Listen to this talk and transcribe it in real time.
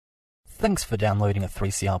Thanks for downloading a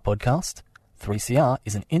 3CR podcast. 3CR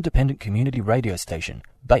is an independent community radio station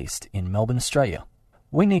based in Melbourne, Australia.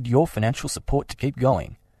 We need your financial support to keep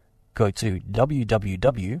going. Go to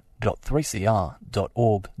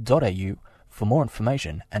www.3cr.org.au for more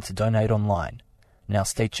information and to donate online. Now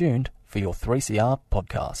stay tuned for your 3CR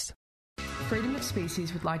podcast. Freedom of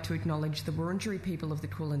Species would like to acknowledge the Wurundjeri people of the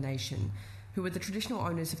Kulin Nation, who are the traditional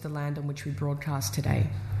owners of the land on which we broadcast today.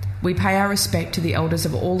 We pay our respect to the elders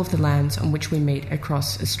of all of the lands on which we meet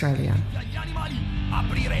across Australia.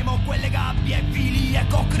 Apriremo quelle gabbie vili e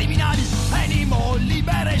criminali. Animal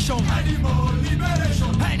liberation. Animal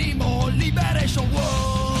liberation. Animal liberation.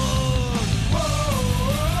 Whoa.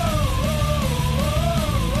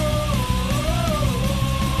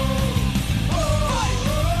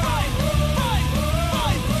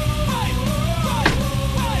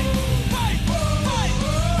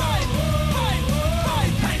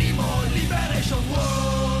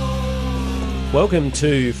 Welcome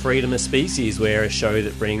to Freedom of Species, we're a show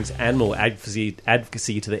that brings animal advocacy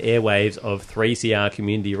to the airwaves of 3CR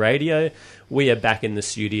Community Radio. We are back in the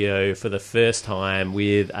studio for the first time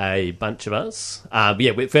with a bunch of us.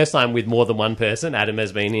 First time with more than one person. Adam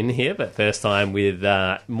has been in here, but first time with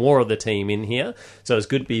more of the team in here. So it's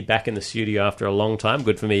good to be back in the studio after a long time.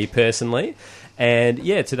 Good for me personally. And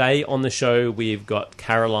yeah, today on the show we've got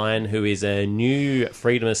Caroline, who is a new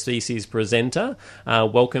Freedom of Species presenter.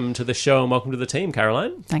 Welcome to the show and welcome to the team,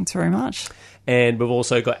 Caroline. Thanks very much. And we've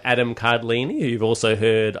also got Adam Cardellini, who you've also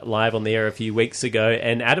heard live on the air a few weeks ago.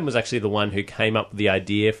 And Adam was actually the one who came up with the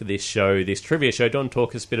idea for this show, this trivia show. Do you want to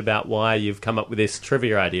talk us a bit about why you've come up with this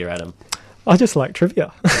trivia idea, Adam? I just like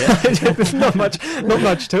trivia. Yeah. There's not much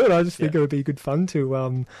to it. I just think it would be good fun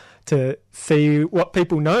to see what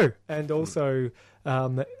people know and also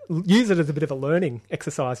use it as a bit of a learning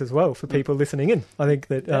exercise as well for people listening in. I think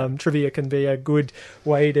that trivia can be a good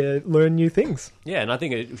way to learn new things. Yeah, and I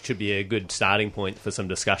think it should be a good starting point for some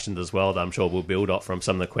discussions as well that I'm sure we'll build off from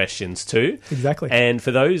some of the questions too. Exactly. And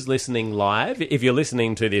for those listening live, if you're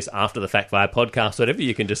listening to this after the fact via podcast or whatever,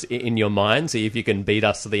 you can just, in your mind, see if you can beat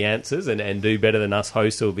us to the answers and do better than us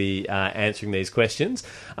hosts who will be answering these questions.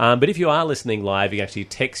 But if you are listening live, you can actually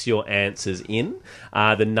text your answers in.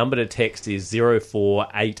 The number to text is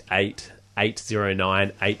 0488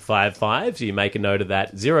 809 855. So you make a note of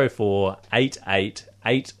that, 0488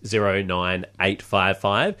 809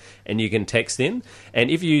 855, and you can text in. And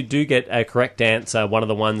if you do get a correct answer, one of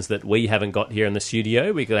the ones that we haven't got here in the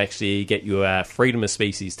studio, we could actually get you a Freedom of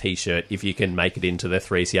Species t-shirt if you can make it into the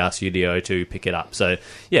 3CR studio to pick it up. So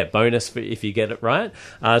yeah, bonus for if you get it right.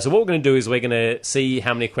 So what we're going to do is we're going to see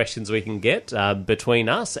how many questions we can get between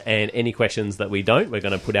us, and any questions that we don't, we're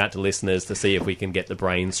going to put out to listeners to see if we can get the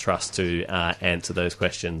Brains Trust to answer those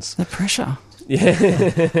questions. The pressure. Yeah.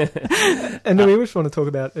 And we just want to talk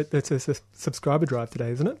about it's a subscriber drive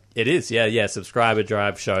today, isn't it? It is, yeah. Subscriber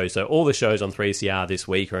drive show. So all the shows on 3CR this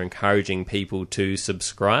week are encouraging people to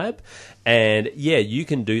subscribe. And yeah, you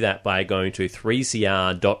can do that by going to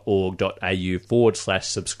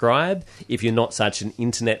 3cr.org.au/subscribe. If you're not such an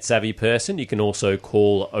internet savvy person, you can also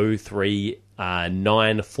call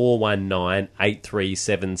 039419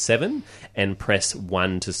 8377 and press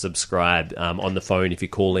 1 to subscribe on the phone if you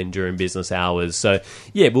call in during business hours. So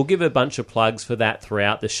yeah, we'll give a bunch of plugs for that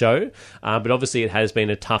throughout the show. But obviously it has been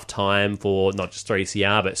a tough time for not just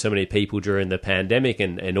 3CR, but so many people during the pandemic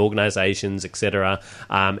and organisations, etc.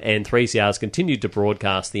 And 3CR has continued to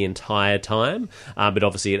broadcast the entire time. But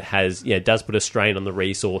obviously it has, does put a strain on the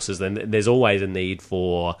resources, and there's always a need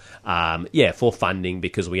for funding,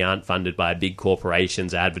 because we aren't funded by big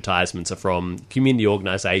corporations. Advertisements are from community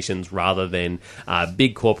organisations rather than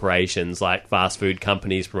big corporations like fast food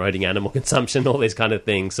companies promoting animal consumption, all these kind of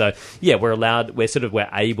things. So yeah, we're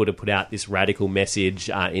able to put out this radical message,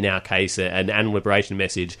 in our case an animal liberation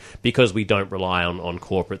message, because we don't rely on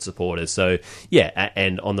corporate supporters. So yeah,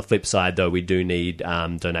 and on the flip side though, we do need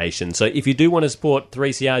donations. So if you do want to support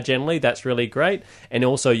 3CR generally, that's really great. And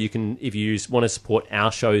also you can, if you want to support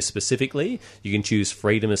our show specifically, you can choose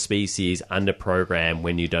Freedom of Species under program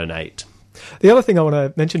when you donate. The other thing I want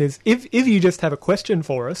to mention is if you just have a question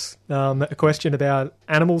for us, a question about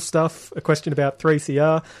animal stuff, a question about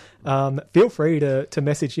 3CR, feel free to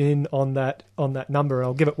message in on that number.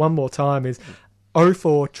 I'll give it one more time, is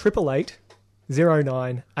 04888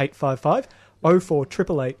 09 855,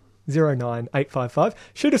 04888 09 855.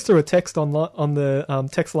 Shoot us through a text on the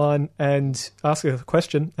text line and ask us a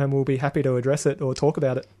question, and we'll be happy to address it or talk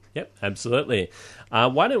about it. Yep, absolutely.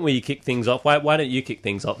 Why don't we kick things off? Why don't you kick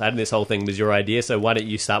things off? Adam, this whole thing was your idea, so why don't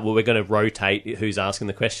you start? Well, we're going to rotate who's asking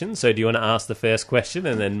the question. So do you want to ask the first question,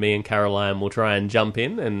 and then me and Caroline will try and jump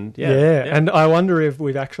in? And and I wonder if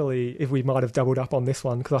we might have doubled up on this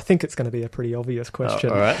one, because I think it's going to be a pretty obvious question.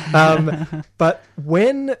 All right. But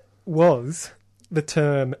when was the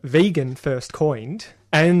term vegan first coined?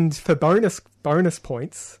 And for bonus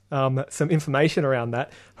points, some information around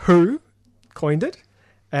that: who coined it,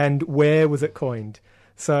 and where was it coined?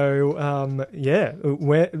 So,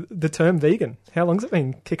 where the term vegan? How long's it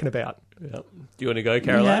been kicking about? Yep. Do you want to go,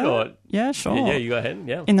 Caroline? Yeah, sure. Yeah, you go ahead.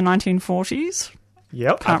 Yeah. In the 1940s.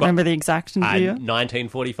 Yep. Can't remember the exact year.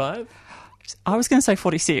 1945. I was going to say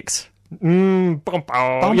 46. You're very,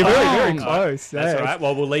 very close. That's all right.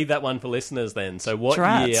 Well, we'll leave that one for listeners then. So what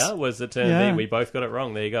year was the term vegan? We both got it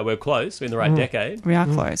wrong. There you go. We're close. We're in the right decade. We are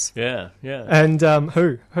close. Yeah. And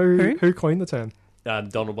who coined the term?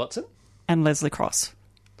 Donald Watson. And Leslie Cross.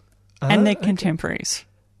 And their contemporaries.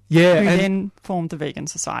 Yeah, who then formed the Vegan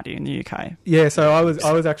Society in the UK. Yeah, so I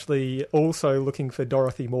was actually also looking for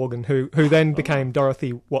Dorothy Morgan, who then became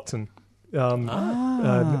Dorothy Watson,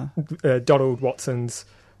 Donald Watson's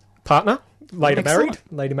partner. Later married,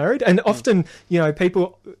 and often,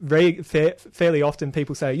 people fairly often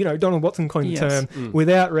people say, Donald Watson coined the term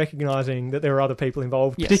without recognising that there are other people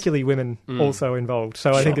involved, particularly women also involved.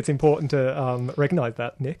 So I think it's important to recognise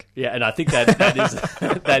that, Nick. Yeah, and I think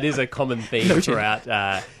that is a common theme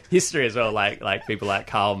throughout history as well. Like people like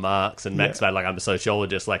Karl Marx and Max Weber, like I'm a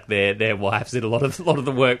sociologist, like their wives did a lot of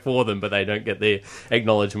the work for them, but they don't get the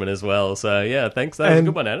acknowledgement as well. So yeah, thanks. That was a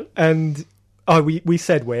good one, Adam. And we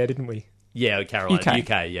said where, didn't we? Yeah, Caroline,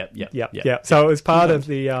 UK. Yep. So it was part of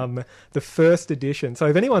the first edition. So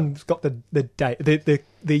if anyone's got the date,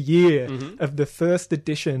 the year of the first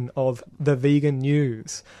edition of the Vegan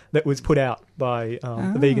News that was put out by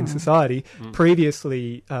the Vegan Society,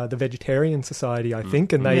 previously the Vegetarian Society, I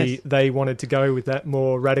think, and they wanted to go with that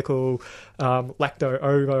more radical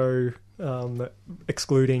lacto-ovo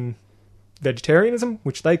excluding vegetarianism,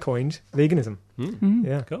 which they coined veganism.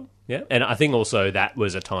 Yeah, cool. Yeah, and I think also that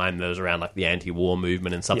was a time that was around like the anti-war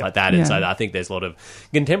movement and stuff like that, and so I think there's a lot of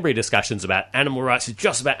contemporary discussions about animal rights. It's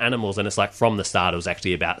just about animals, and it's like from the start it was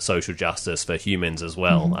actually about social justice for humans as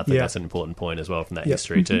well. I think that's an important point as well from that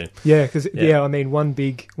history too. Yeah, because I mean one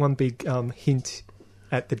big hint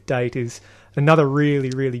at the date is another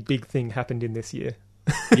really, really big thing happened in this year.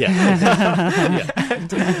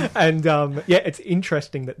 And it's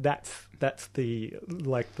interesting that's the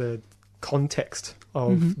context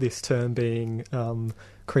of this term being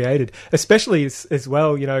created, especially as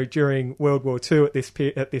well. During World War II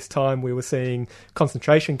at this time, we were seeing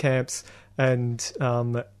concentration camps and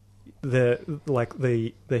the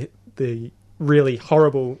really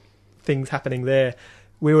horrible things happening there.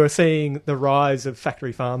 We were seeing the rise of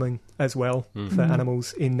factory farming as well for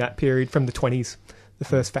animals in that period from the 20s. The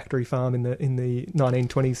first factory farm in the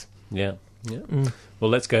 1920s. Yeah.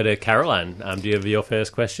 Well, let's go to Caroline. Do you have your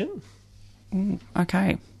first question?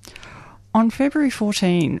 Okay. On February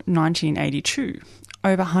 14, 1982,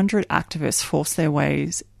 over 100 activists forced their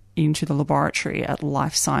ways into the laboratory at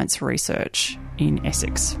Life Science Research in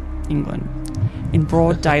Essex, England, in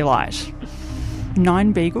broad daylight.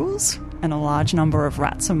 9 beagles and a large number of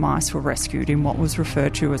rats and mice were rescued in what was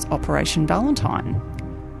referred to as Operation Valentine.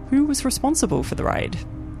 Who was responsible for the raid?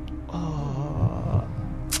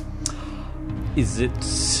 Is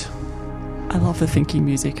it... I love the thinky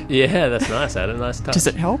music. Yeah, that's nice, Adam. Nice touch. Does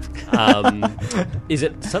it help? Is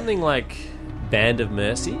it something like Band of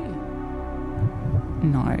Mercy?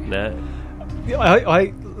 No.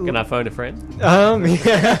 Can I phone a friend?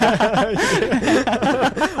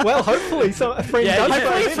 Well, hopefully a friend does.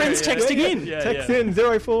 Hopefully a friend's texting in. Text in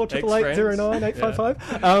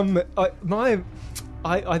 0488098555.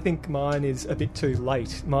 I think mine is a bit too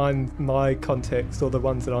late. My context, or the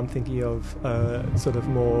ones that I'm thinking of, sort of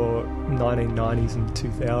more 1990s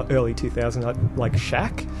and early 2000s, like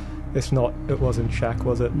Shaq. It wasn't Shaq,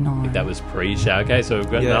 was it? No. That was pre-Shaq. Okay, so we've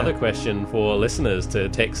got another question for listeners to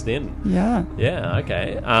text in. Yeah. Yeah,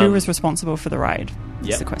 okay. Who was responsible for the raid?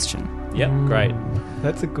 That's the question. Yep, great.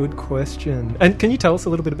 That's a good question. And can you tell us a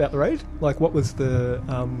little bit about the raid? Like, what was the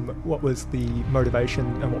motivation,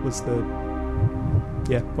 and what was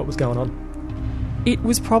going on? It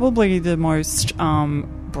was probably the most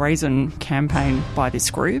brazen campaign by this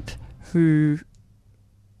group, who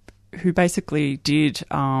basically did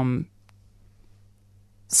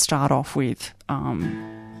start off with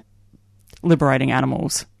liberating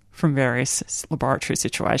animals from various laboratory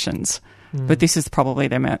situations. But this is probably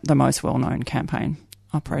the most well-known campaign,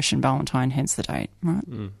 Operation Valentine, hence the date, right?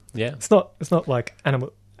 It's not like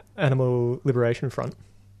Animal Liberation Front.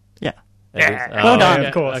 Yeah. Well done.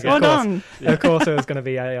 Of course. Okay. Well done. Of course, it was going to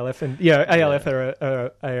be ALF, and ALF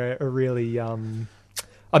are really.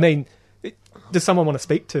 I mean, does someone want to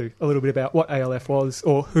speak to a little bit about what ALF was,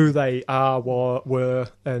 or who they were,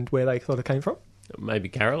 and where they sort of came from? Maybe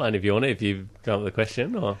Caroline, if you've come up with a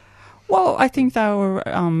question, or Well, I think they were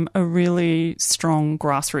a really strong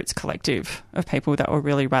grassroots collective of people that were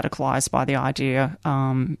really radicalised by the idea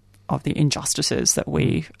of the injustices that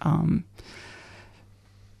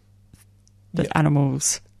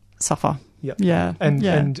animals suffer. Yep. Yeah,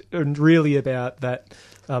 and really about that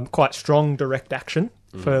quite strong direct action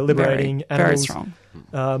for liberating animals. Very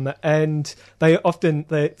strong. And they often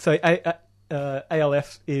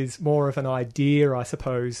ALF is more of an idea, I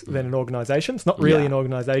suppose, than an organisation. It's not really an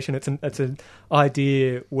organisation. It's an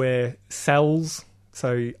idea where cells,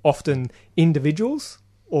 so often individuals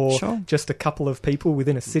or just a couple of people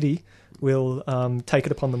within a city, will take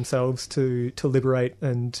it upon themselves to liberate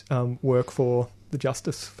and work for the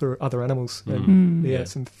justice for other animals. And,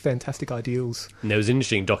 some fantastic ideals. And there was an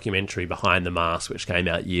interesting documentary, Behind the Mask, which came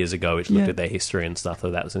out years ago, which looked at their history and stuff.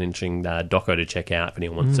 So that was an interesting doco to check out if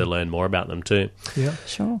anyone wants to learn more about them too. Yeah,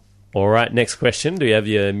 sure. All right, next question. Do you have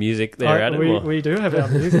your music there, Adam? We do have our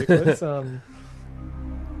music. Let's, all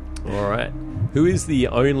right. Who is the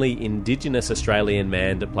only Indigenous Australian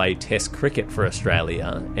man to play Test cricket for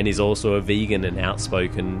Australia and is also a vegan and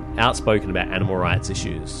outspoken about animal rights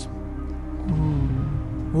issues?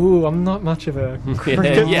 Ooh, I'm not much of a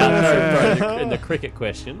cricket person. In the cricket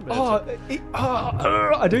question. But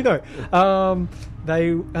I do know.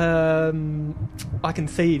 I can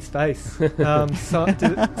see his face.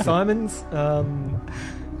 Simons.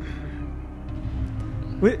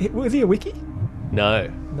 Was he a wiki? No.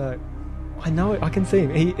 I know it. I can see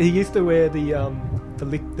him. He used to wear the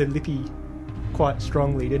lippy quite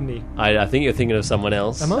strongly, didn't he? I think you're thinking of someone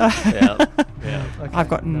else. Am I? Yeah. Okay. I've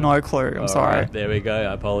got no clue. I'm sorry. Right, there we go.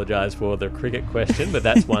 I apologise for the cricket question, but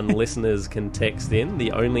that's one listeners can text in.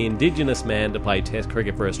 The only Indigenous man to play Test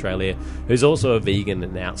cricket for Australia, who's also a vegan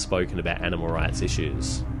and outspoken about animal rights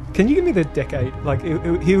issues. Can you give me the decade? Like,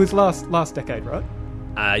 he was last decade, right?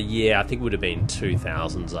 Yeah, I think it would have been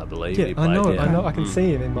 2000s, I believe. Yeah, he played, I know. I can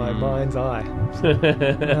see him in my mind's eye.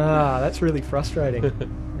 That's really frustrating.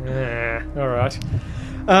 All right.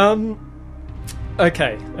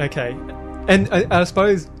 Okay. And I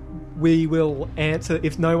suppose we will answer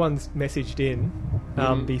if no one's messaged in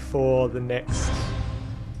before the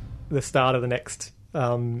start of the next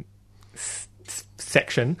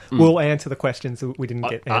section. We'll answer the questions that we didn't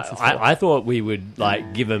get answers for. I thought we would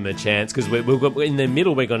give them a chance because we're in the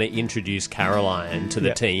middle. We're going to introduce Caroline to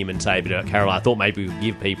the team and say, but Caroline, I thought maybe we'd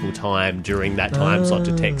give people time during that time slot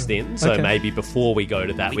to text in. So maybe before we go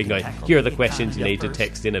to that, we can go, here are the questions you need to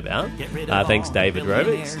text in about. Thanks, David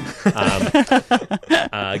Roberts.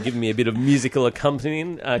 Giving me a bit of musical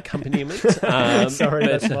accompaniment. Sorry,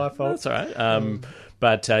 that's my fault. That's all right.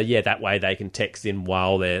 But that way they can text in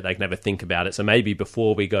while they can have a think about it. So maybe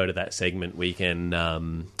before we go to that segment, we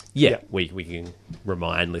can we can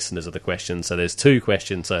remind listeners of the questions. So there's 2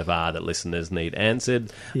 questions so far that listeners need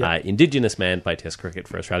answered. Indigenous man play Test cricket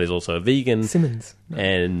for Australia, is also a vegan. Simmons.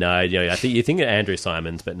 And I think you think of Andrew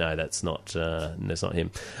Simons, but no, that's not him.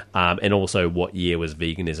 And also, what year was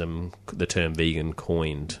veganism, the term vegan,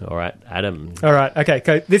 coined? All right, Adam. All right,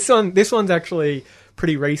 okay. This one's actually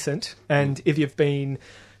pretty recent, and if you've been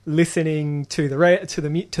listening to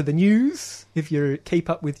the news, if you keep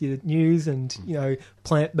up with your news and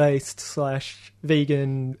plant-based /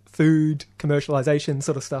 vegan food commercialization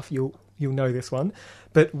sort of stuff, you'll know this one.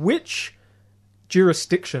 But which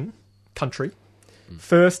country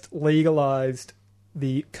first legalized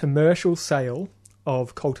the commercial sale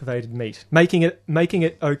of cultivated meat, making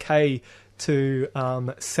it okay to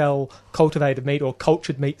sell cultivated meat or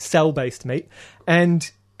cultured meat, cell-based meat, and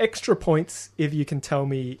extra points if you can tell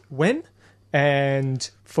me when and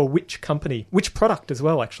for which company, which product as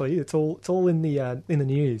well. Actually, it's all in the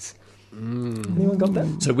news. Anyone got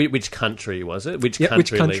that? So which country was it? Which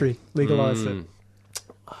country legalized it?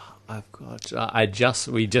 I've got.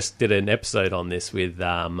 We just did an episode on this with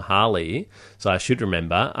Harley, so I should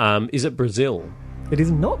remember. Is it Brazil? It is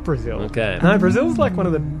not Brazil. Okay. No, Brazil's like one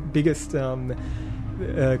of the biggest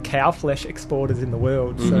cow flesh exporters in the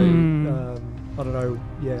world. So I don't know.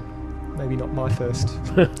 Yeah, maybe not my first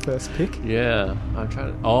pick. Yeah, I'm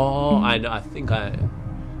trying to. I know. I think I.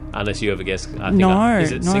 Unless you ever guess. Is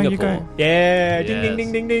it Singapore? You go. Yeah, ding, ding,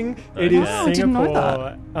 ding, ding, ding. It is Singapore. I didn't know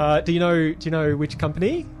that. Do you know which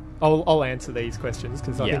company? I'll answer these questions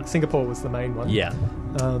because I think Singapore was the main one. Yeah.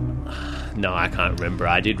 No, I can't remember.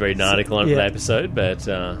 I did read an article on the episode, but...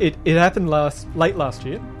 It happened late last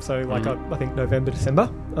year, so I think November, December,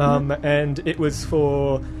 and it was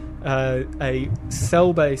for a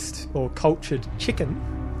cell-based or cultured chicken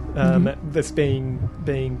that's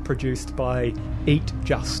being produced by Eat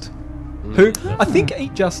Just, who I think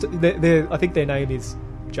Eat Just. I think their name is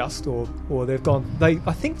Just, or they've gone.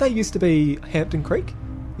 I think they used to be Hampton Creek,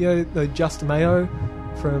 the Just Mayo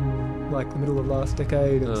from like the middle of last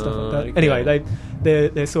decade and stuff like that. Okay. Anyway,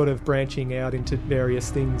 they're sort of branching out into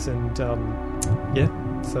various things, and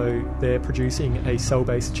so they're producing a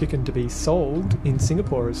cell-based chicken to be sold in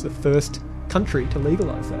Singapore as the first country to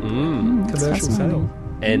legalise that commercial sale.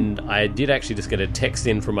 And I did actually just get a text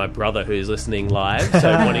in from my brother who's listening live,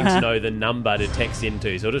 so wanting to know the number to text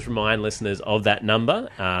into. So I'll just remind listeners of that number.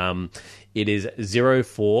 It is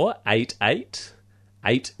 0488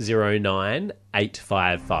 809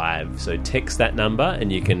 855. So text that number,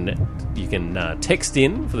 and you can text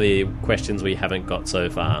in for the questions we haven't got so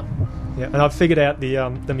far. Yeah, and I've figured out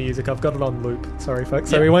the music. I've got it on loop. Sorry,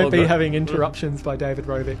 folks. So we won't be having interruptions by David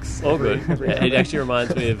Rovics. All good. It actually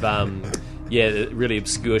reminds me of really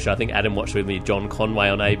obscure show. I think Adam watched with me John Conway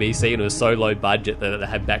on ABC, and it was so low budget that they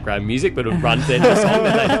had background music, but it would run to the song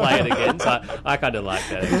and they'd play it again. So I kind of like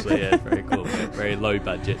that, actually. Yeah, very cool. Very low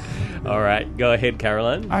budget. All right, go ahead,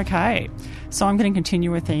 Caroline. Okay, so I'm going to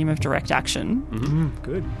continue a theme of direct action.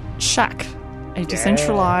 Good. SHAC, a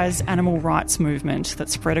decentralised animal rights movement that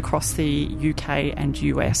spread across the UK and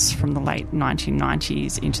US from the late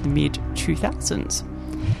 1990s into the mid-2000s.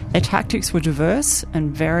 Their tactics were diverse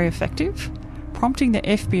and very effective, prompting the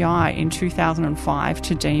FBI in 2005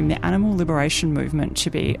 to deem the animal liberation movement to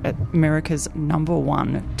be America's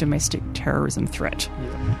 #1 domestic terrorism threat,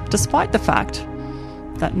 despite the fact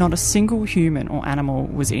that not a single human or animal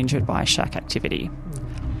was injured by SHAC activity.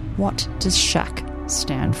 What does SHAC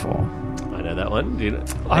stand for? I know that one. Do you know?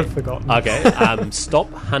 I've forgotten. Okay.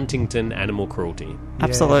 Stop Huntington Animal Cruelty.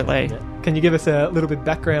 Absolutely. Yeah. Can you give us a little bit of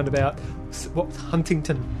background about what's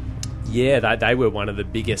Huntington? Yeah, they were one of the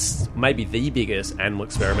biggest, maybe the biggest animal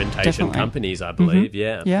experimentation companies, I believe.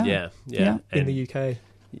 Yeah. In the UK.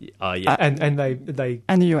 Oh, yeah. And they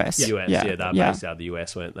and the US. US, they're based out of the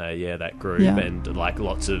US, weren't they? Yeah, that group, and like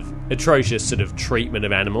lots of atrocious sort of treatment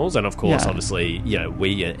of animals, and of course, obviously,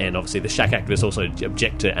 we and obviously the SHAC activists also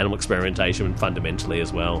object to animal experimentation fundamentally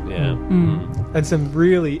as well. Yeah, and some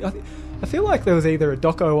really, I feel like there was either a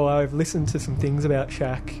doco or I've listened to some things about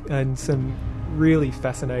SHAC and some really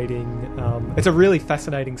fascinating. It's a really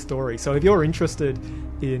fascinating story. So if you're interested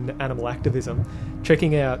in animal activism,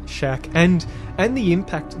 checking out SHAC and the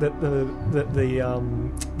impact that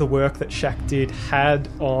the work that SHAC did had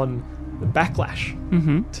on the backlash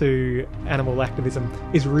to animal activism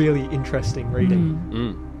is really interesting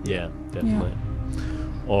reading. Yeah, definitely.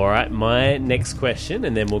 All right, my next question,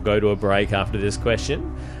 and then we'll go to a break after this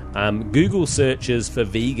question. Google searches for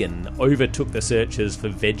vegan overtook the searches for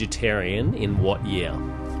vegetarian in what year?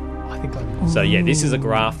 I think I know. So, this is a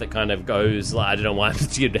graph that kind of goes, I don't know why I'm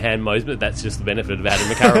skewed to hand most, but that's just the benefit of Adam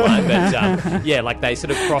and Caroline. But, they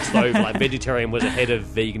sort of crossed over. Like, vegetarian was ahead of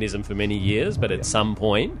veganism for many years, but at some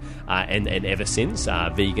point, and ever since,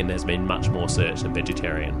 vegan has been much more searched than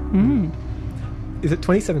vegetarian. Is it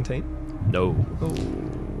 2017? No. Oh,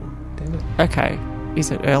 damn it. Okay.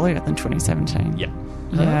 Is it earlier than 2017? Yeah.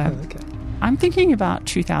 Yeah. Oh, okay. I'm thinking about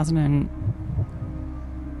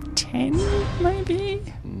 2010, maybe?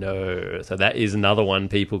 No. So that is another one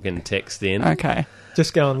people can text in. Okay.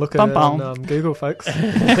 Just go and look at it on Google, folks.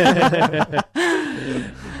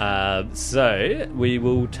 So we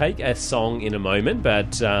will take a song in a moment,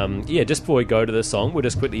 but just before we go to the song, we'll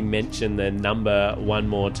just quickly mention the number one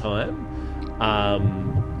more time.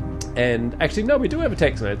 And actually, no, we do have a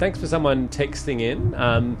text note. Thanks for someone texting in.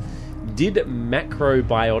 Did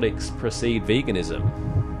macrobiotics precede veganism?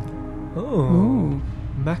 Oh,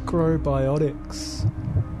 macrobiotics.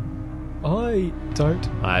 I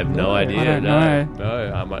have no idea. I don't know.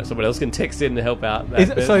 No. Someone else can text in to help out. Is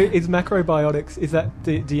macrobiotics? Is that?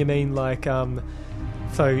 Do you mean like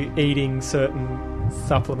eating certain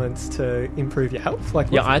supplements to improve your health?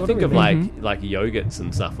 Like, I think of like yogurts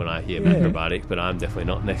and stuff when I hear macrobiotics, but I'm definitely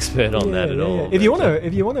not an expert on that at all. If you want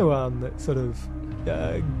to sort of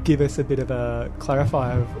give us a bit of a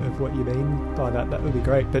clarifier of what you mean by that, that would be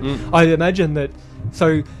great. But I imagine that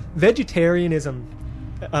vegetarianism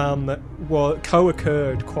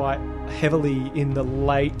co-occurred quite heavily in the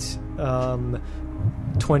late 19th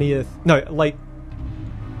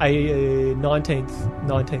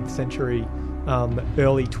century,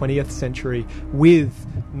 early 20th century with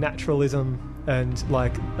naturalism and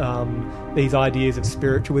like these ideas of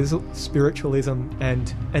spiritualism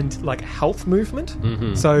and like health movement.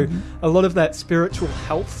 So a lot of that spiritual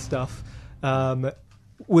health stuff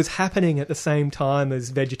was happening at the same time as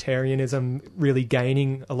vegetarianism really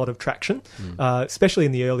gaining a lot of traction, especially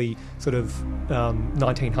in the early sort of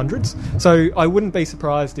 1900s. So I wouldn't be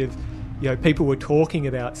surprised if people were talking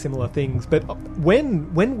about similar things. But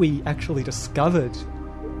when we actually discovered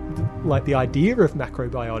like the idea of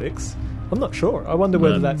macrobiotics, I'm not sure. I wonder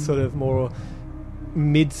whether that's sort of more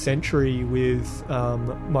mid-century with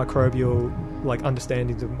microbial, like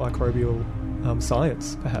understandings of microbial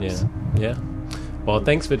science, perhaps. Yeah. Well,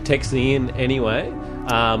 thanks for texting in anyway.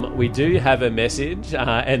 We do have a message,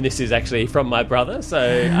 and this is actually from my brother. So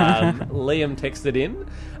Liam texted in.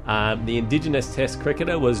 The Indigenous Test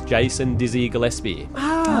cricketer was Jason Dizzy Gillespie.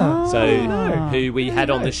 Who we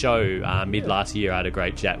had on the show mid last year. I had a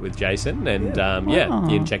great chat with Jason, and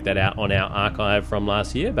you can check that out on our archive from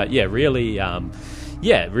last year. But really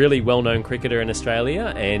well-known cricketer in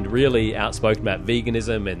Australia, and really outspoken about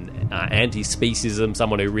veganism and anti-speciesism.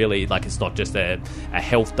 Someone who really, like, it's not just a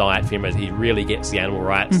health diet for him. He really gets the animal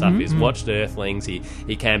rights stuff. He's watched Earthlings. He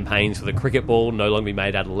campaigns for the cricket ball no longer be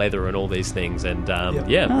made out of leather and all these things. And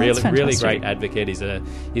really great advocate.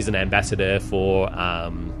 He's an ambassador for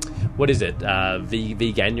what is it?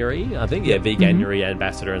 Veganuary, I think. Yeah, Veganuary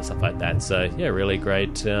ambassador and stuff like that. So yeah, really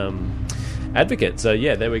great advocate. So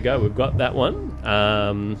yeah, there we go. We've got that one.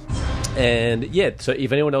 So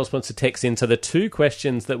if anyone else wants to text in, so the two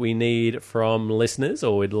questions that we need from listeners,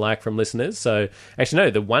 or we'd like from listeners, so actually no,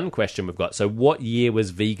 the one question we've got, so what year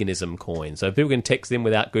was veganism coined? So if people can text in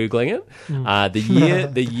without Googling it,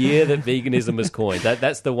 the year that veganism was coined,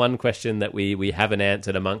 that's the one question that we haven't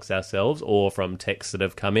answered amongst ourselves or from texts that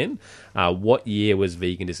have come in. What year was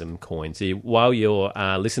veganism coined? So while you're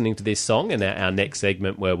listening to this song and our next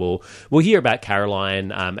segment where we'll hear about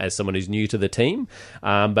Caroline as someone who's new to the team,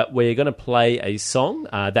 but we're going to play a song.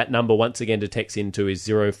 That number once again to text into is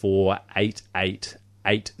 0488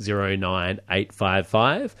 809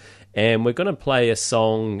 855, and we're going to play a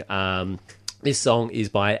song. This song is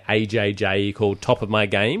by AJJ called Top of My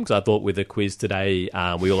Game, because I thought with the quiz today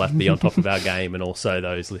we all have to be on top of our game, and also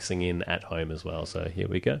those listening in at home as well. So here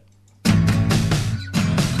we go.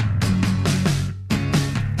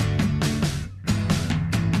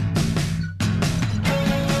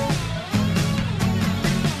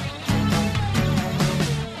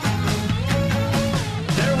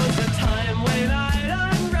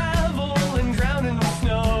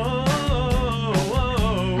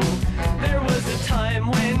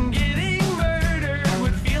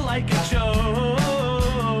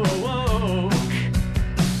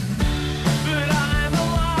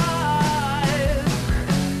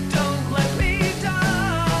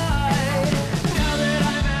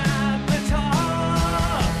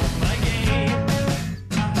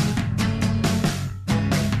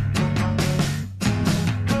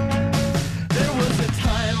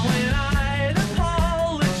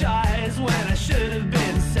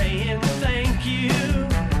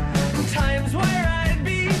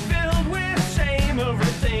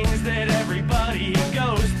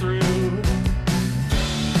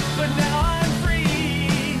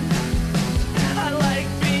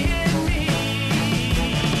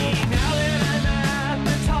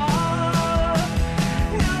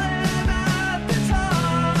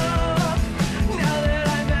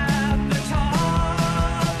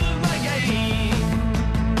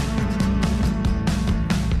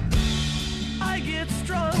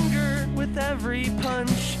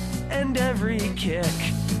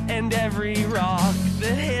 And every rock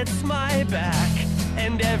that hits my back,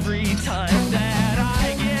 and every time that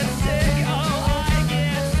I get sick, oh, I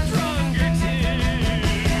get stronger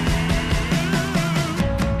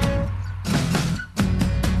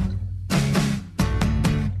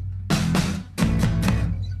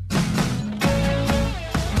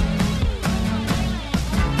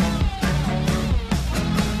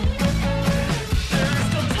There's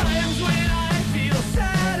still times when I feel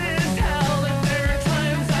sad as hell, and there are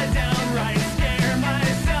times I downright scare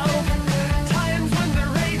myself. Times when the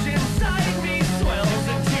rage inside me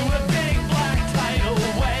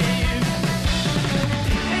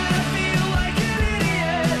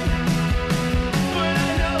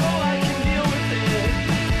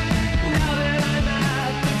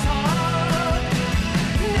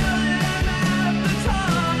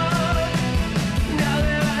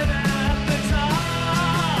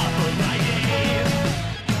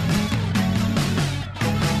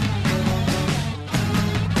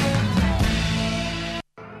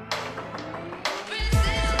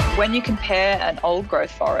When you compare an old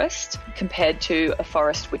growth forest compared to a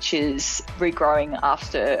forest which is regrowing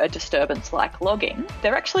after a disturbance like logging,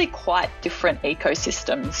 they're actually quite different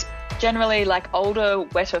ecosystems. Generally, like older,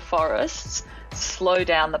 wetter forests slow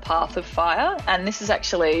down the path of fire, and this is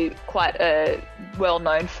actually quite a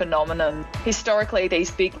well-known phenomenon. Historically, these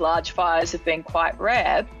big, large fires have been quite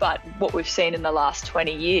rare, but what we've seen in the last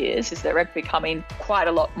 20 years is they're becoming quite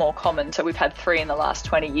a lot more common. So we've had 3 in the last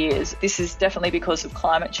 20 years. This is definitely because of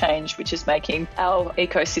climate change, which is making our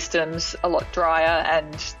ecosystems a lot drier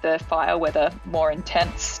and the fire weather more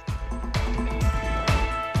intense.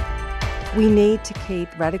 We need to keep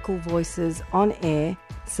Radical Voices on air.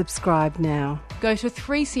 Subscribe now. Go to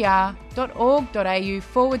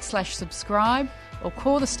 3cr.org.au/subscribe or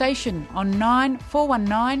call the station on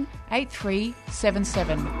 9419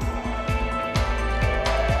 8377.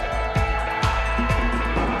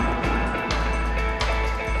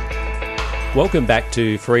 Welcome back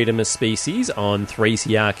to Freedom of Species on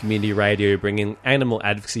 3CR Community Radio, bringing animal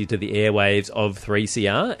advocacy to the airwaves of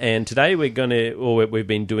 3CR. And today we've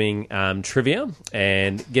been doing trivia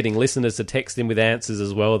and getting listeners to text in with answers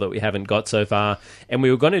as well that we haven't got so far. And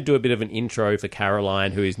we were going to do a bit of an intro for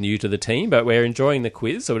Caroline, who is new to the team, but we're enjoying the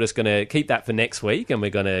quiz, so we're just going to keep that for next week, and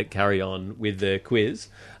we're going to carry on with the quiz.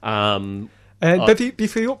 But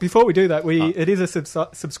before we do that, it is a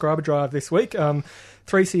subscriber drive this week.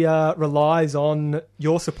 3CR relies on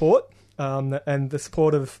your support and the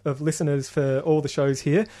support of listeners for all the shows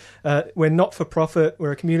here. We're not-for-profit.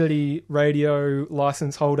 We're a community radio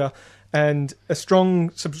licence holder, and a strong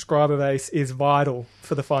subscriber base is vital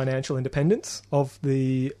for the financial independence of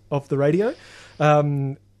the radio.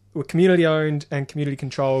 We're community-owned and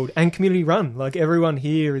community-controlled and community-run. Like, everyone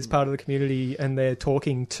here is part of the community, and they're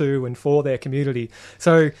talking to and for their community.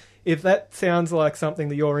 So if that sounds like something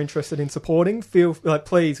that you're interested in supporting,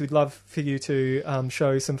 please, we'd love for you to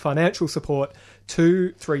show some financial support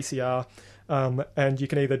to 3CR. And you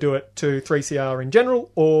can either do it to 3CR in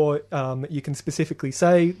general, or you can specifically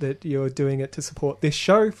say that you're doing it to support this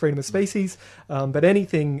show, Freedom of Species. But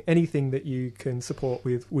anything that you can support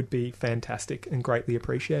with would be fantastic and greatly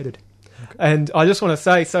appreciated. Okay. And I just want to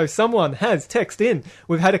say, so someone has texted in.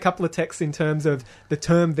 We've had a couple of texts in terms of the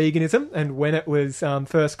term veganism and when it was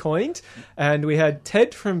first coined. And we had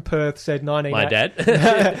Ted from Perth said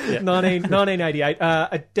 1988,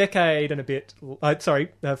 a decade and a bit, 4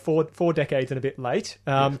 decades and a bit late.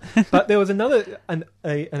 But there was another, an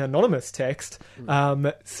anonymous text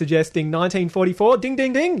suggesting 1944. Ding,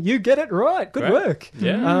 ding, ding. You get it right. Good work.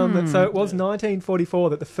 Yeah. So it was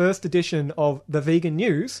 1944 that the first edition of The Vegan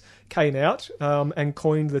News came out and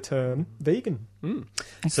coined the term vegan.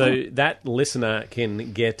 So that listener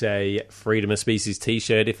can get a Freedom of Species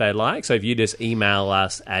t-shirt if they like. So if you just email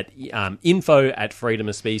us at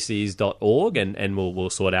info@freedomofspecies.org and we'll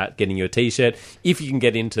sort out getting you a t-shirt if you can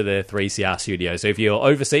get into the 3CR studio. So if you're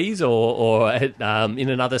overseas or in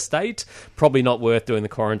another state, probably not worth doing the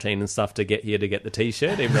quarantine and stuff to get here to get the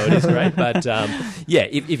t-shirt, even though it is great. But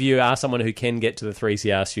if you are someone who can get to the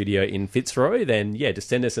 3CR studio in Fitzroy, then just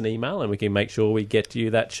send us an email and we can make sure we get you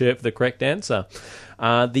that shirt for the correct answer.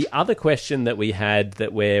 The other question that we had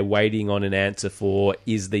that we're waiting on an answer for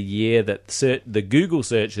is the year that the Google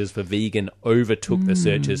searches for vegan overtook the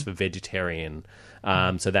searches for vegetarian.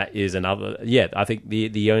 So that is another, I think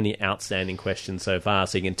the only outstanding question so far.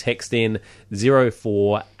 So you can text in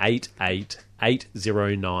 0488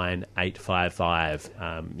 809 855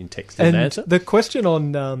 in text and answer. The question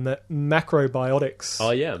on macrobiotics.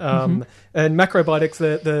 Oh, yeah. And macrobiotics,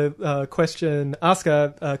 the question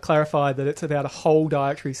asker clarified that it's about a whole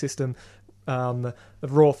dietary system of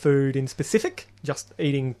raw food in specific, just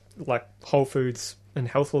eating like whole foods and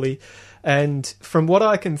healthily. And from what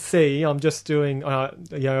I can see, I'm just doing, I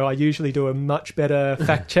usually do a much better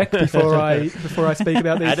fact check before I speak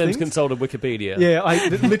about these Adam's things. Consulted Wikipedia. Yeah,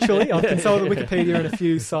 I've consulted Wikipedia and a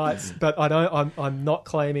few sites, but I'm not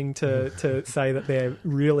claiming to say that they're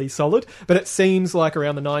really solid. But it seems like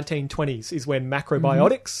around the 1920s is when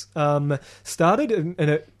macrobiotics started, and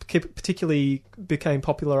it particularly became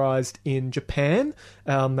popularized in Japan,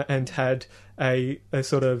 and had a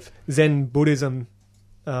sort of Zen Buddhism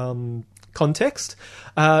context,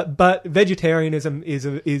 but vegetarianism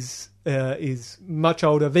is much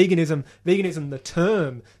older. Veganism, the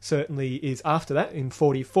term certainly is after that in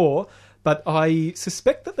 1944. But I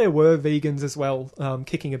suspect that there were vegans as well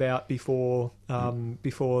kicking about before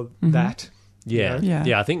that. Yeah.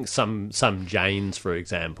 I think some Jains, for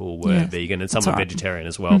example, were vegan, and some were vegetarian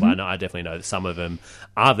as well. But I definitely know that some of them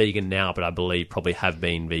are vegan now, but I believe probably have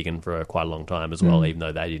been vegan for quite a long time as well, even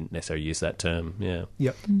though they didn't necessarily use that term. Yeah.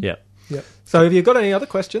 Yep. So if you've got any other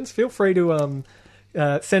questions, feel free to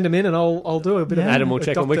send them in, and I'll do a bit of Adam will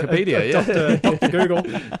check on Wikipedia. Dr. Google.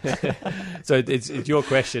 So it's your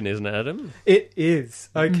question, isn't it, Adam? It is.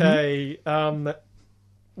 Okay.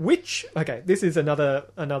 This is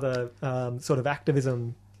another sort of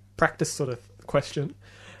activism practice sort of question.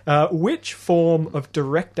 Which form of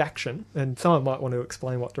direct action, and someone might want to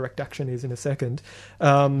explain what direct action is in a second,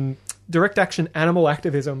 direct action animal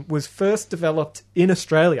activism was first developed in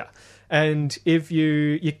Australia. And if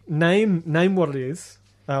you name what it is,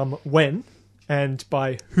 when, and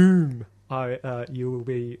by whom, you will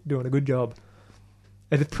be doing a good job.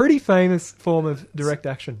 It's a pretty famous form of direct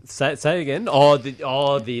action. Say again.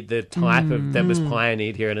 The type of that was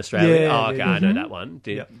pioneered here in Australia. Yeah, okay, I know that one.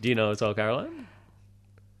 Do you know as well, Caroline?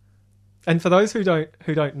 And for those who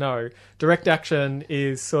don't know, direct action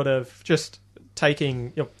is sort of just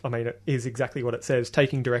taking. It is exactly what it says: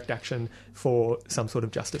 taking direct action for some sort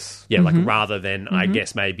of justice. Yeah, like rather than I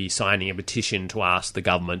guess maybe signing a petition to ask the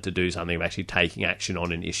government to do something, of actually taking action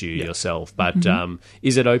on an issue yourself. But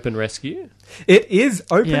is it Open Rescue? It is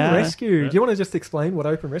Open Rescue. Do you want to just explain what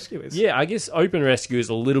Open Rescue is? Yeah, I guess Open Rescue is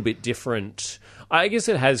a little bit different. I guess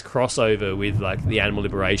it has crossover with like the Animal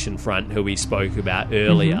Liberation Front, who we spoke about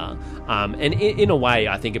earlier. And in a way,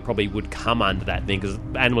 I think it probably would come under that thing, because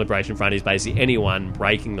Animal Liberation Front is basically anyone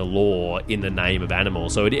breaking the law in the name of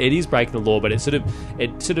animals. So it is breaking the law, but it sort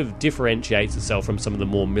of differentiates itself from some of the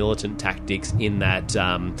more militant tactics in that,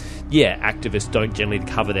 activists don't generally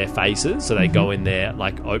cover their faces, so they go in there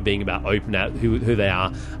like being about open out who they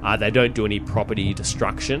are. They don't do any property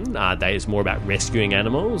destruction. It's more about rescuing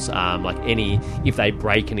animals. If they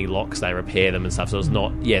break any locks, they repair them and stuff. So it's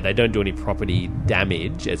not, they don't do any property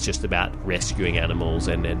damage. It's just about rescuing animals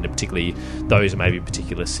and particularly those who may be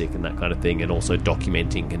particularly sick and that kind of thing, and also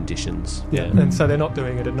documenting conditions. Yeah, and so they're not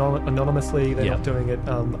doing it anonymously. They're not doing it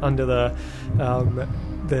under the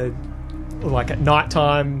like at night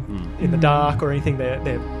time in the dark or anything. They're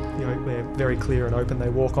very clear and open. They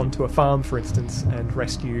walk onto a farm, for instance, and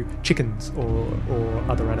rescue chickens or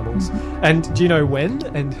other animals. And do you know when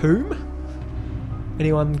and whom?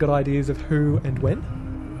 Anyone got ideas of who and when?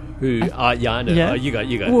 Who? I know. Yeah. You go.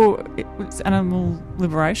 Well, it was Animal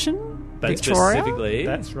Liberation. That's Victoria? specifically.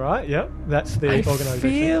 That's right. Yep, that's the I organisation.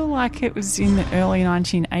 feel like it was in the early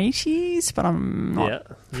 1980s, but I'm not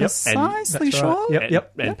precisely sure.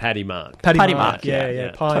 And Paddy Mark. Paddy Mark.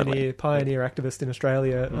 Yeah, pioneer activist in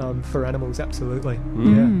Australia for animals. Absolutely.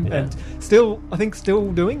 And still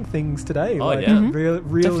doing things today.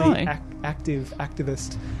 Really active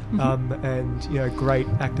activist, and great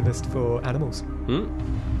activist for animals.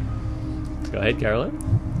 Go ahead, Caroline.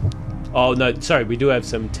 Oh, no, sorry, we do have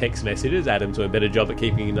some text messages. Adam's doing a better job at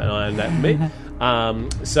keeping an eye on that than me.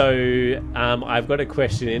 I've got a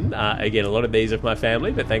question in. Again, a lot of these are from my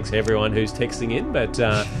family, but thanks to everyone who's texting in. But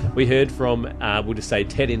we heard from, we'll just say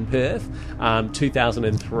Ted in Perth,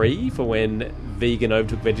 2003 for when vegan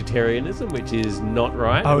overtook vegetarianism, which is not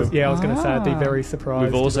right. I was going to say I'd be very surprised.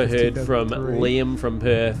 We've also heard from Liam from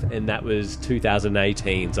Perth, and that was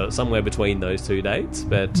 2018, so it's somewhere between those two dates.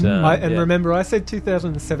 But remember, I said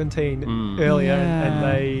 2017 earlier,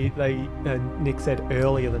 and Nick said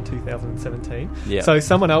earlier than 2017. Yeah. So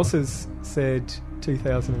someone else has said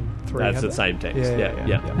 2003. That's the same text.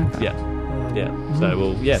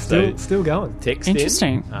 Still going. Text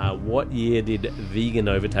Interesting. What year did vegan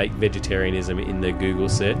overtake vegetarianism in the Google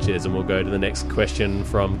searches? And we'll go to the next question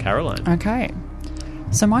from Caroline. Okay.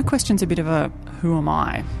 So my question's a bit of a who am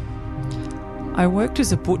I? I worked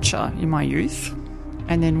as a butcher in my youth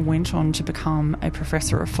and then went on to become a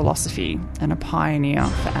professor of philosophy and a pioneer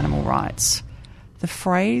for animal rights. The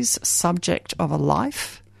phrase subject of a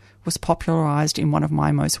life was popularised in one of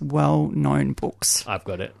my most well-known books. I've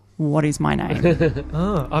got it. What is my name?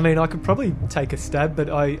 I could probably take a stab,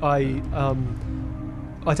 but I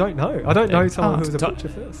don't know. I don't know someone who was a butcher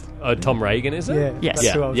first. Tom Reagan, is it? Yeah. Yes.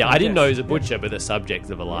 I didn't know he was a butcher, but the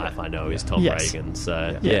subject of a life I know is Tom Reagan.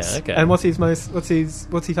 So okay. And what's he famous for?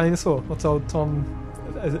 What's old Tom,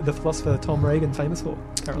 the philosopher Tom Reagan, famous for,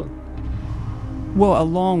 Caroline? Well, a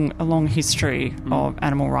long history of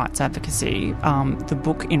animal rights advocacy. The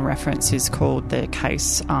book in reference is called The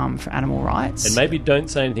Case for Animal Rights. And maybe don't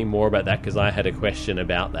say anything more about that, because I had a question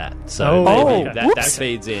about that. So that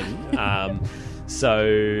feeds in.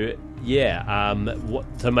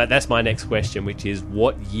 That's my next question, which is,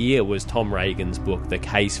 what year was Tom Reagan's book, The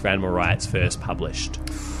Case for Animal Rights, first published?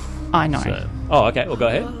 I know. Okay. Well, go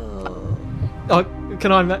ahead.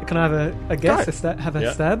 Can I have a guess? A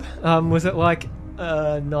stab? Was it like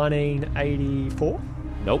 1984?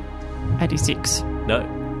 Nope. 86. No.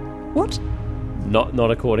 What?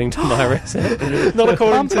 Not according to my research. Not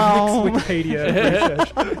according to Bum, Nick's Wikipedia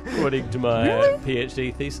research. According to my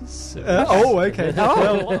PhD thesis. Okay.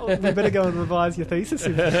 Well, we better go and revise your thesis.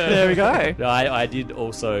 There we go. No, I did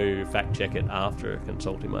also fact check it after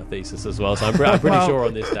consulting my thesis as well, so I'm pretty Well- sure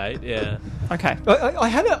on this date. Yeah. Okay. I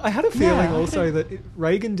had a feeling Yeah, also that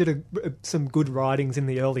Reagan did some good writings in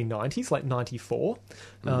the early 90s, like 94,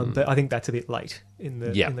 but I think that's a bit late in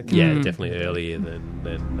the Yeah, in the yeah, definitely earlier than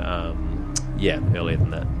earlier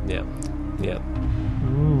than that. Yeah.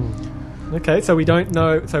 Okay, so we don't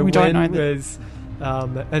know. So We don't know that- was,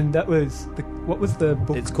 and that was what was the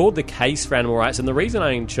book? It's called The Case for Animal Rights, and the reason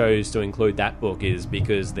I chose to include that book is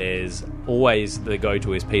because there's always the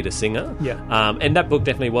go-to is Peter Singer. Yeah. And that book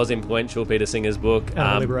definitely was influential, Peter Singer's book.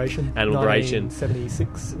 Animal Liberation. Animal Liberation.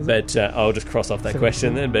 1976. But I'll just cross off that 72.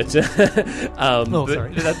 question then. But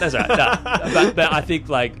sorry. that's right. No, but I think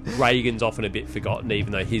like Reagan's often a bit forgotten,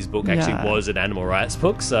 even though his book actually Yeah. was an animal rights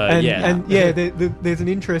book. So And there's an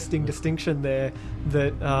interesting distinction there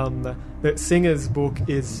that that Singer's book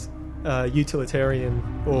is utilitarian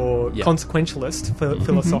or Yeah. consequentialist for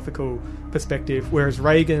philosophical perspective, whereas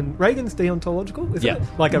Reagan's deontological, isn't Yeah. it?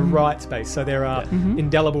 Like a rights based. So there are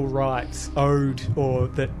indelible rights owed or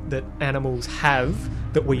that animals have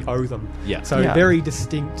that we owe them. Yeah. So Yeah. very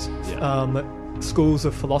distinct Yeah. schools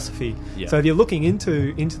of philosophy. Yeah. So if you're looking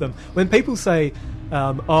into them, when people say,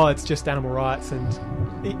 it's just animal rights, and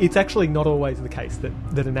it's actually not always the case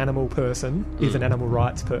that an animal person is an animal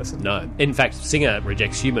rights person. No, in fact, Singer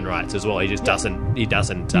rejects human rights as well. He just doesn't. He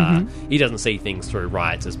doesn't. He doesn't see things through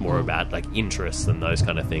rights. It's more about like interests and those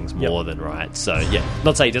kind of things more than rights. So yeah,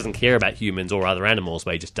 not to say he doesn't care about humans or other animals,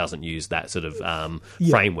 but he just doesn't use that sort of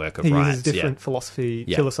framework of He rights. uses different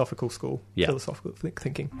philosophical school, Yeah. philosophical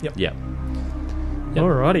thinking. Yep. Yeah.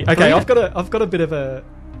 Alrighty. Okay, I've got a bit of a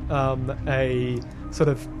sort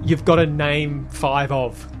of you've got to name 5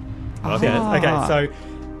 of. Okay. Okay, so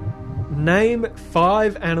name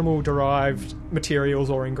 5 animal-derived materials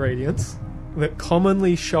or ingredients that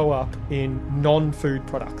commonly show up in non-food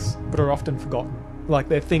products but are often forgotten. Like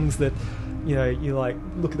they're things that you like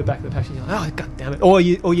look at the back of the package and you're like, oh god damn it, or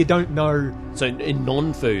you don't know. So in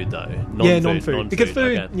non-food though, Non-food. Because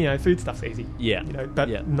food, okay. food stuff's easy. Yeah. But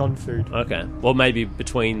Yeah. non-food. Okay. Well, maybe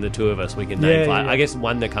between the two of us, we can name Yeah, 5. yeah. I guess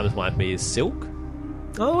one that comes to mind for me is silk.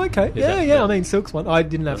 Oh, okay. that- Yeah. I mean, silk's one. I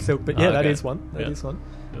didn't have silk, but yeah, that okay. is one. That is one.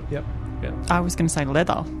 Yep. I was going to say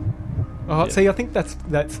leather. Oh, see, I think that's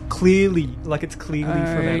clearly it's clearly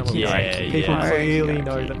from animals. Okay. People Yeah. clearly Okay.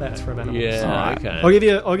 know that that's from animals. Yeah. Alright.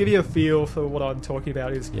 Okay. I'll give you a feel for what I'm talking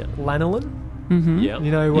about. Is lanolin. Yeah.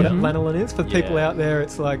 You know what lanolin is? For people Yeah. out there,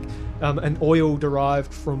 it's like an oil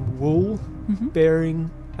derived from wool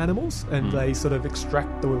bearing animals, and they sort of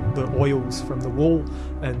extract the oils from the wool,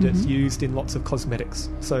 and it's used in lots of cosmetics.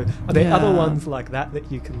 So are there other ones like that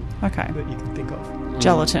you can think of?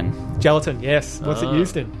 Gelatin. Gelatin, yes. What's it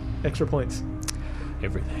used in? Extra points.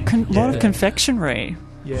 Everything. A lot of confectionery.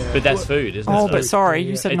 Yeah, But that's food, isn't it? Oh, So but sorry,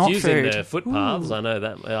 you said it's not used food. in the footpaths. I know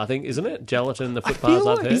that. I think, isn't it? Gelatin in the I footpaths,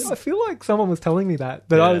 feel, I feel like someone was telling me that,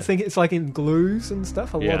 but I was thinking it's like in glues and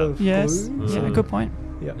stuff. A lot of Yes. glues. Yeah, good point.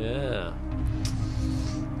 Yeah. Yeah.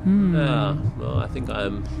 Well, I think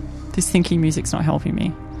I'm... This thinking music's not helping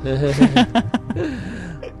me.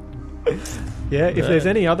 Yeah, if there's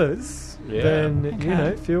any others, Yeah.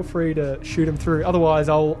 then feel free to shoot them through. Otherwise,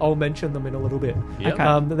 I'll mention them in a little bit. Yep.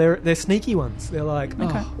 Okay. They're sneaky ones. They're like,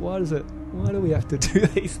 why do we have to do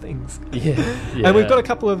these things? Yeah. And we've got a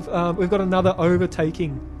couple of we've got another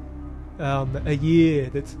overtaking a year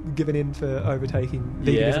that's given in for overtaking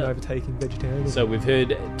veganism, overtaking vegetarianism. So we've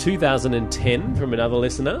heard 2010 from another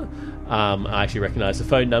listener. I actually recognise the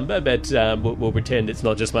phone number, but we'll pretend it's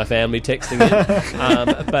not just my family texting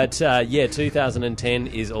in. But 2010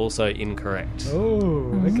 is also incorrect.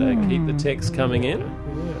 Oh, okay. So keep the text coming in.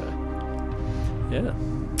 Yeah.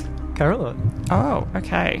 Caroline. Oh,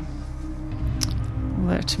 okay.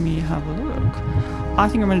 Let me have a look. I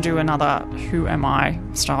think I'm going to do another Who Am I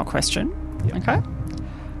style question. Yep. Okay.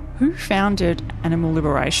 Who founded Animal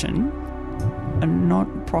Liberation, a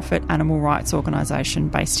non-profit animal rights organisation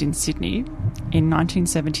based in Sydney, in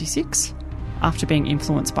 1976 after being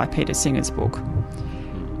influenced by Peter Singer's book?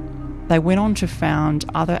 They went on to found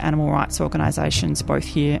other animal rights organisations both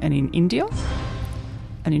here and in India.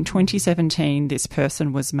 And in 2017, this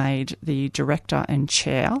person was made the director and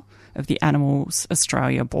chair of the Animals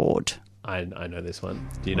Australia board. I know this one.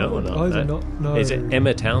 Do you know or not? I do not know. Is it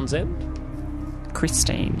Emma Townsend?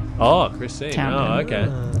 Christine. Oh, Christine. Townsend.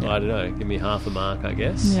 Oh, okay. I don't know. Give me half a mark, I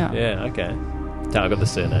guess. Yeah. Yeah, okay. I got the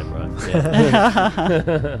surname right.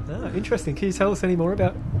 Yeah. Interesting. Can you tell us any more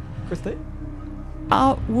about Christine?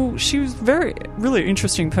 Well, she was really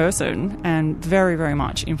interesting person and very, very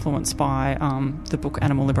much influenced by the book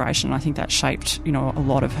Animal Liberation. I think that shaped, a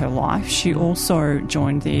lot of her life. She also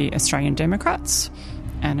joined the Australian Democrats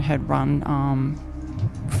and had run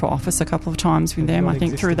for office a couple of times with them, I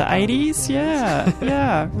think, through the 80s.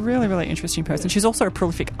 Yeah. Really, really interesting person. She's also a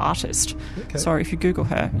prolific artist. Okay. So if you Google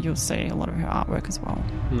her, you'll see a lot of her artwork as well.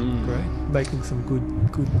 Great. Making some good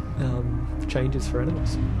changes for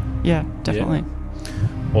animals. Yeah, definitely. Yeah.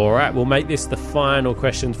 All right, we'll make this the final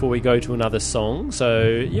question before we go to another song.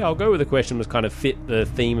 So, I'll go with a question that kind of fit the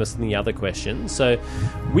theme of the other questions. So,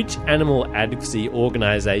 which animal advocacy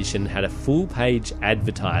organisation had a full-page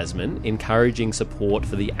advertisement encouraging support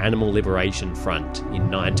for the Animal Liberation Front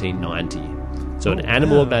in 1990? So, an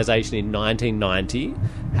animal organisation in 1990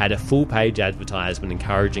 had a full-page advertisement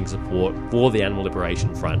encouraging support for the Animal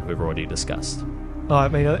Liberation Front, we've already discussed. I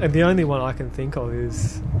mean, the only one I can think of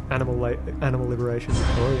is Animal Liberation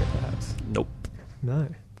Victoria, perhaps. Nope. No.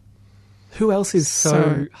 Who else is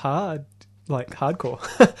so hard, like hardcore?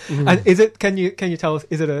 And is it? Can you tell us?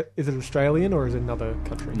 Is it Australian or is it another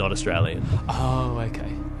country? Not Australian. Oh,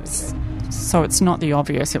 okay. So it's not the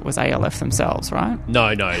obvious. It was ALF themselves, right? No.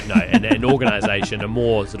 An organisation, a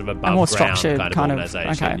more sort of above more ground structured kind of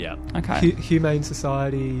organisation. Okay. Yeah. Okay. Humane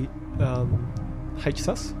Society.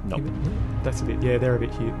 HSUS? Nope. That's a bit. Yeah, they're a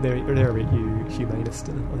bit. They're a bit humanist.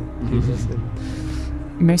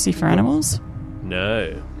 Mercy for Animals?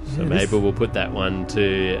 No. So maybe we'll put that one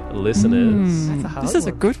to listeners. That's a hard This is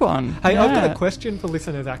a good one. Hey, I've got a question for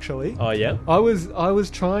listeners, actually. Oh, yeah? I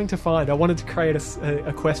was trying to find. I wanted to create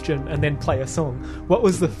a question and then play a song. What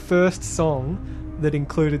was the first song that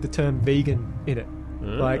included the term vegan in it?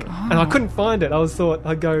 And I couldn't find it. I thought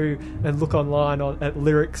I'd go and look online at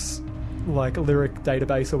lyrics. Like a lyric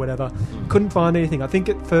database or whatever. Couldn't find anything. I think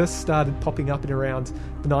it first started popping up in around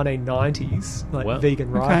the 1990s, like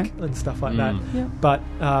Vegan Reich and stuff like that. Yeah. But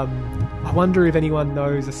I wonder if anyone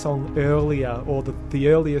knows a song earlier or the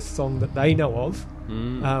earliest song that they know of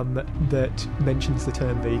that mentions the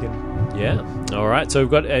term vegan. Yeah. All right. So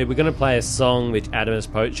we're going to play a song which Adam has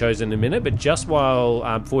chosen in a minute. But just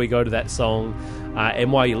before we go to that song,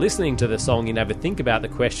 and while you're listening to the song, you have a think about the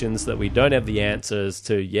questions that we don't have the answers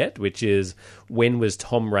to yet, which is when was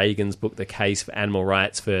Tom Reagan's book The Case for Animal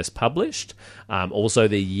Rights first published? Also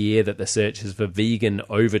the year that the searches for vegan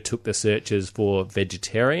overtook the searches for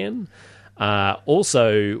vegetarian.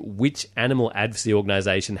 Also, which animal advocacy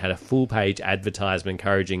organisation had a full-page advertisement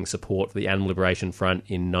encouraging support for the Animal Liberation Front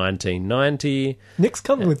in 1990? Nick's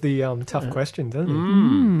coming with the tough questions,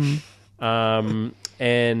 isn't he?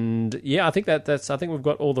 And I think I think we've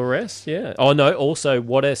got all the rest. Yeah. Oh no. Also,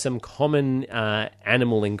 what are some common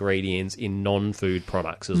animal ingredients in non-food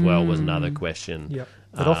products as well? Was another question. Yep.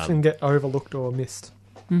 That often get overlooked or missed.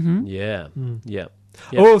 Mm-hmm. Yeah. Yeah.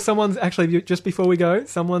 Yep. Oh, someone's actually, just before we go,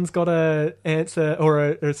 someone's got an answer or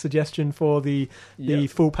a suggestion for the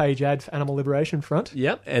full-page ad for Animal Liberation Front.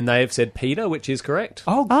 Yep, and they have said PETA, which is correct.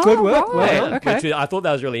 Oh, good work. Right. Well done. Okay. I thought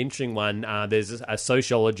that was a really interesting one. There's a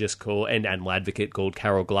sociologist and animal advocate called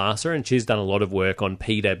Carol Glasser, and she's done a lot of work on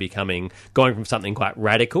PETA going from something quite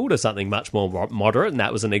radical to something much more moderate, and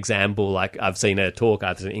that was an example. Like, I've seen her talk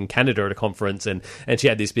in Canada at a conference, and she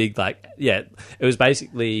had this big, it was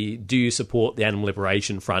basically, do you support the Animal Liberation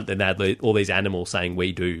Front? And they had all these animals saying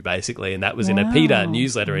we do, basically, and that was in a PETA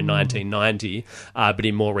newsletter in 1990. But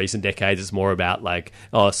in more recent decades, it's more about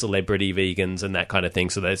celebrity vegans and that kind of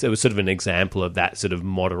thing. So it was sort of an example of that sort of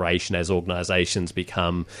moderation as organisations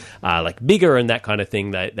become bigger and that kind of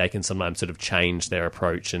thing. They can sometimes sort of change their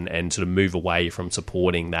approach and sort of move away from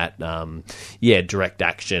supporting that direct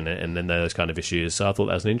action and then those kind of issues. So I thought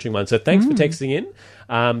that was an interesting one. So thanks for texting in.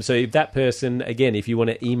 So if that person, again, if you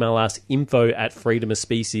want to email us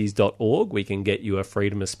info@freedomofspecies.org, we can get you a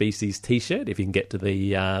Freedom of Species t-shirt if you can get to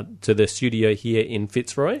the studio here in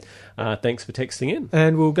Fitzroy. Thanks for texting in.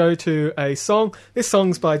 And we'll go to a song. This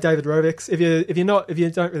song's by David Rovics. If you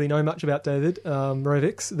don't really know much about David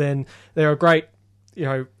Rovics, then they're a great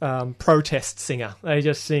protest singer. They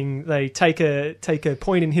just sing. They take a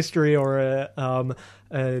point in history or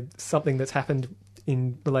something that's happened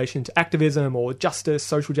in relation to activism or justice,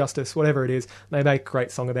 social justice, whatever it is. They make a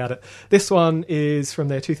great song about it. This one is from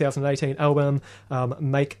their 2018 album,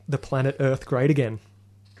 Make the Planet Earth Great Again.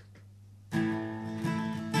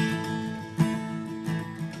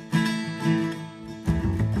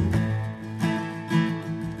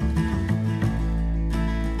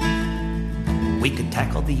 We could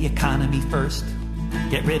tackle the economy first,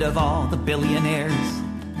 get rid of all the billionaires,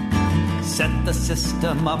 set the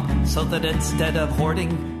system up so that instead of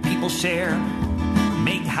hoarding, people share.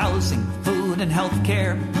 Make housing, food, and health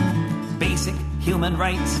care basic human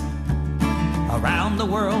rights around the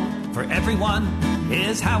world for everyone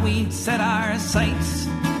is how we set our sights.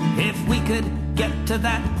 If we could get to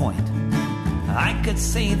that point, I could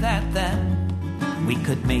say that then we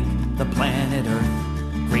could make the planet Earth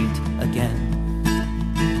great again.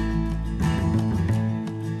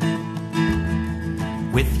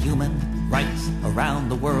 With human rights around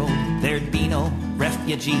the world, there'd be no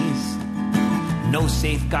refugees, no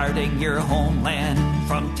safeguarding your homeland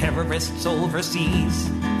from terrorists overseas,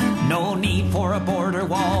 no need for a border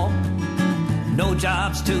wall, no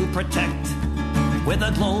jobs to protect. With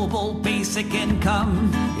a global basic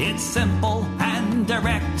income, it's simple and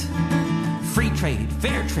direct. Free trade,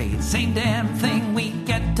 fair trade, same damn thing. We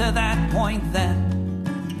get to that point,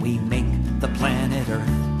 then we make the planet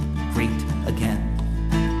Earth great again.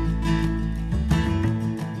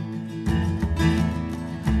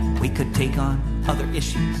 We could take on other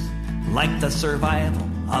issues, like the survival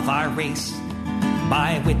of our race,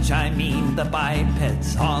 by which I mean the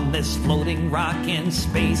bipeds on this floating rock in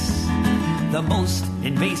space, the most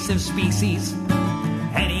invasive species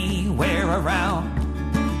anywhere around,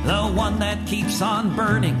 the one that keeps on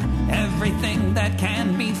burning everything that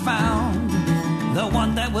can be found, the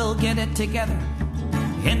one that will get it together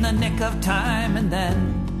in the nick of time and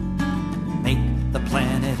then make the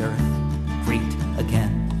planet Earth great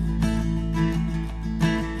again.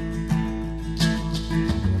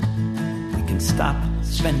 Stop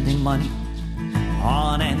spending money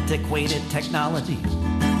on antiquated technology,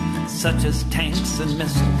 such as tanks and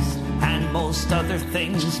missiles and most other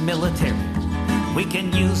things military. We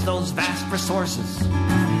can use those vast resources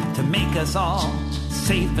to make us all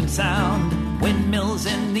safe and sound. Windmills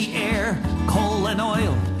in the air, coal and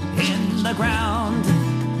oil in the ground.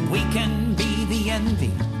 We can be the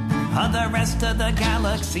envy of the rest of the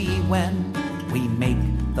galaxy when we make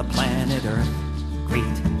the planet Earth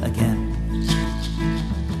great again.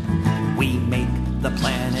 We make the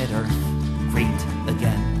planet Earth great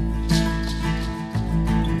again.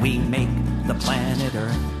 We make the planet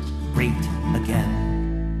Earth great again.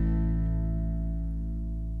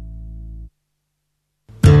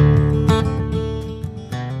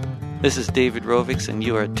 This is David Rovics, and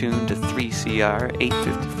you are tuned to 3CR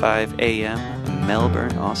 8:55 AM,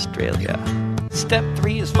 Melbourne, Australia. Step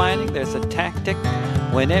 3 is finding there's a tactic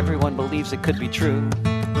when everyone believes it could be true.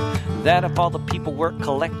 That if all the people work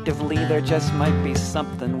collectively, there just might be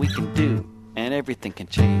something we can do, and everything can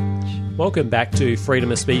change. Welcome back to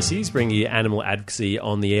Freedom of Species, bringing you animal advocacy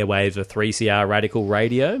on the airwaves of 3CR Radical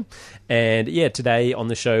Radio. And yeah, today on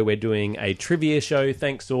the show we're doing a trivia show.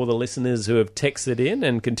 Thanks to all the listeners who have texted in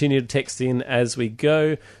and continue to text in as we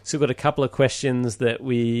go. So we've got a couple of questions that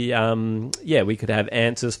we could have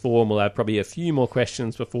answers for, and we'll have probably a few more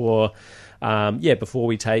questions before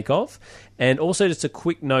we take off. And also just a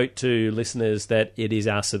quick note to listeners that it is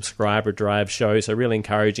our subscriber drive show, so really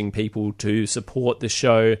encouraging people to support the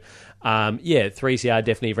show. 3CR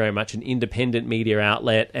definitely very much an independent media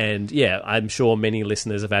outlet, and I'm sure many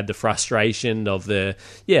listeners have had the frustration of the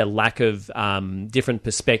lack of different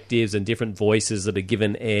perspectives and different voices that are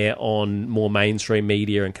given air on more mainstream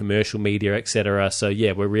media and commercial media, etc. So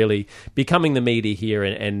we're really becoming the media here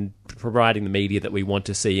and providing the media that we want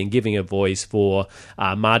to see and giving a voice for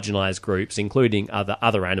marginalised groups, including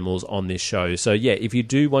other animals on this show. So if you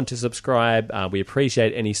do want to subscribe, we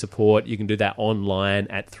appreciate any support. You can do that online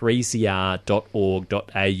at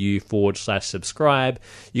 3cr.org.au/subscribe.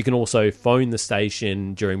 You can also phone the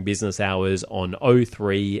station during business hours on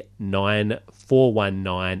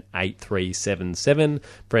 039419 8377.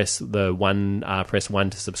 Press 1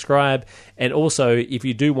 to subscribe. And also, if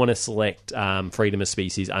you do want to select Freedom of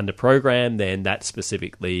Species under program, then that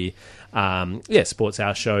specifically supports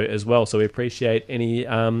our show as well. So we appreciate any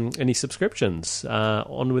subscriptions.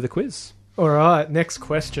 On with the quiz. All right, next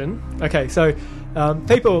question. Okay, so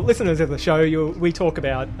listeners of the show, we talk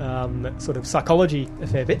about sort of psychology a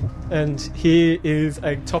fair bit, and here is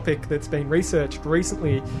a topic that's been researched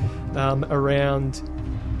recently around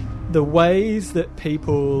the ways that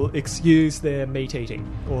people excuse their meat eating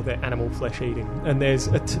or their animal flesh eating. And there's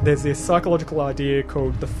this psychological idea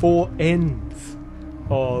called the 4 N's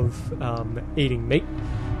of eating meat.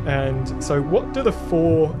 And so what do the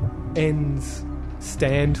 4 N's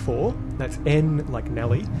stand for? That's N like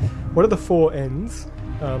Nelly. What are the 4 N's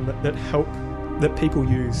that people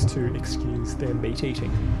use to excuse their meat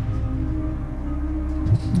eating?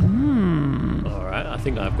 All right, I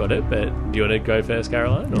think I've got it, but do you want to go first,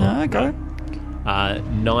 Caroline? No, go.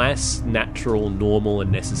 Nice, natural, normal,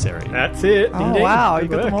 and necessary. That's it. Oh, indeed. wow, Good you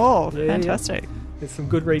got work. them all. Yeah, Fantastic. There's some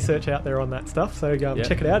good research out there on that stuff, so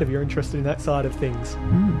check it out if you're interested in that side of things.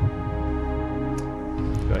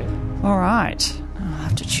 Go ahead. All right. I'll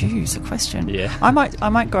have to choose a question. Yeah. I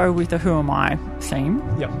might go with the Who Am I theme.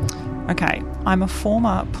 Yep. Okay. I'm a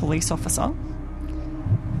former police officer.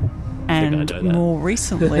 I And know that. more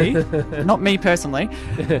recently, not me personally,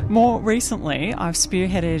 more recently, I've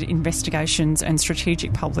spearheaded investigations and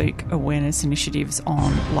strategic public awareness initiatives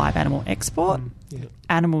on live animal export,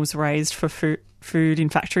 animals raised for food in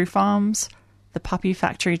factory farms, the puppy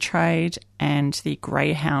factory trade, and the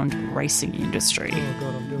greyhound racing industry. Oh,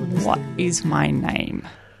 God, I'm doing this What thing. is my name?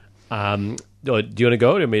 Do you want to go or do you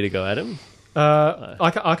want me to go, Adam?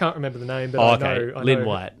 I can't remember the name, but I know. Lynn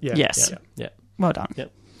White. Yeah. Yes. Yeah. Well done.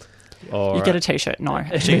 Yep. You get a T-shirt. No,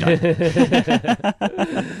 actually you don't.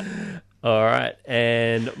 All right.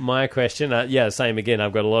 And my question, same again.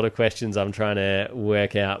 I've got a lot of questions I'm trying to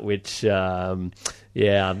work out which, I'm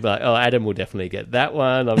like, Adam will definitely get that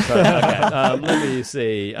one. I'm trying okay, let me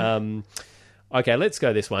see. Okay, let's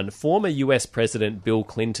go this one. Former US President Bill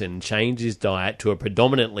Clinton changed his diet to a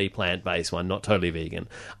predominantly plant-based one, not totally vegan,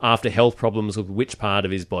 after health problems with which part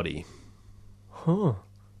of his body? Huh.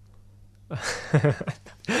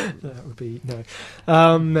 That would be no.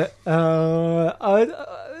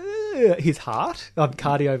 His heart,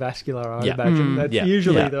 cardiovascular. I imagine that's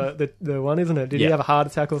usually the one, isn't it? Did he have a heart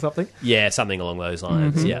attack or something? Yeah, something along those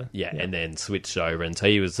lines. Mm-hmm. Yeah, and then switched over, and so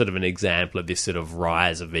he was sort of an example of this sort of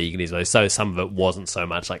rise of veganism. So some of it wasn't so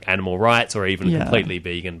much like animal rights or even completely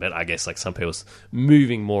vegan, but I guess like some people's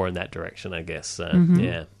moving more in that direction. I guess. So,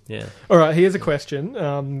 Yeah. All right, here's a question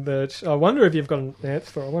that I wonder if you've got an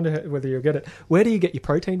answer for. I wonder whether you'll get it. Where do you get your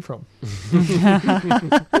protein from?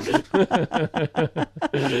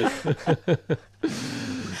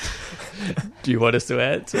 Do you want us to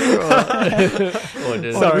answer? Or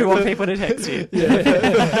just... Sorry, we want people to text you.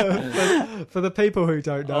 For the people who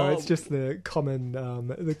don't know, it's just the common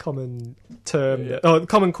term,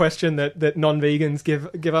 common question that non-vegans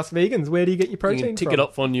give us vegans. Where do you get your protein You can tick from? it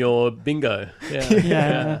off on your bingo.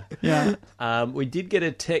 Yeah. We did get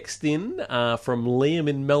a text in from Liam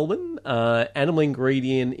in Melbourne. Animal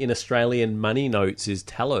ingredient in Australian money notes is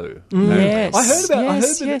tallow. Yes. I heard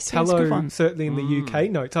that good tallow, one. certainly in the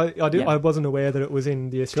UK notes. I wasn't aware that it was in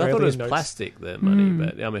the I Australian thought it was notes. plastic, the money,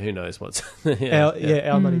 but I mean, who knows what's...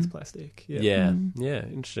 Our money's plastic. Yeah.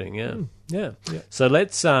 Interesting, Yeah. So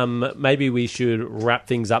let's maybe we should wrap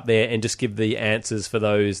things up there and just give the answers for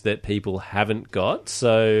those that people haven't got.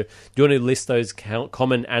 So do you want to list those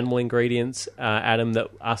common animal ingredients, Adam, that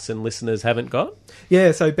us and listeners haven't got?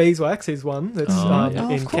 Yeah, so beeswax is one that's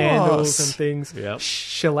in Of candles course. and things. Yep.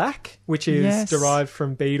 Shellac, which is derived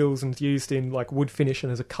from beetles and used in like wood finish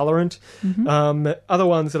and as a colorant. Other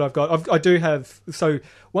ones that I've got, I do have. So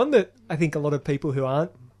one that I think a lot of people who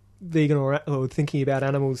aren't vegan or thinking about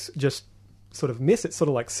animals just sort of miss. It's sort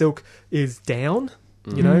of like silk is down.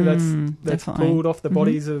 You know, that's definitely. pulled off the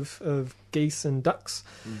bodies of geese and ducks.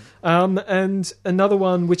 And another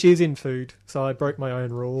one, which is in food, so I broke my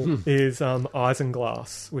own rule, is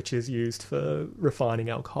isinglass, which is used for refining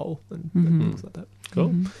alcohol and things like that.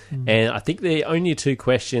 Cool. And I think the only two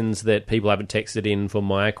questions that people haven't texted in for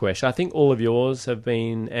my question, I think all of yours have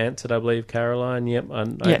been answered, I believe, Caroline. Yep.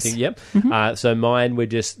 Yes. Think, yep. So mine were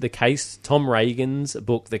just the case. Tom Reagan's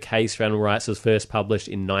book, The Case for Animal Rights, was first published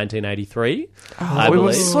in 1983. I we were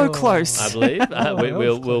believe. so close. I believe.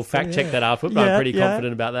 We'll fact check that afterward, but I'm pretty Yeah.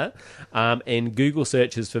 confident about that. And Google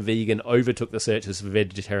searches for vegan overtook the searches for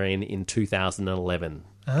vegetarian in 2011.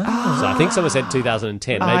 So I think someone said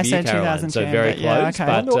 2010. I Maybe you, said Caroline. 2010, So very but yeah, close. okay.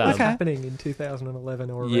 I wonder what was But happening in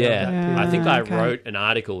 2011 or around yeah, that period. I think I okay. wrote an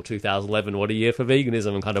article 2011, what a year for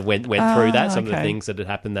veganism, and kind of went through that, some of the okay. things that had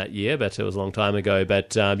happened that year, but it was a long time ago.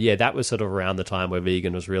 But that was sort of around the time where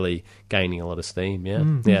vegan was really gaining a lot of steam.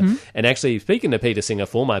 And actually, speaking to Peter Singer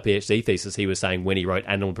for my PhD thesis, he was saying when he wrote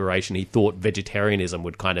Animal Liberation, he thought vegetarianism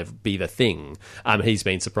would kind of be the thing. He's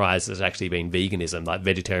been surprised there's actually been veganism. Like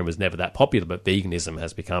vegetarian was never that popular, but veganism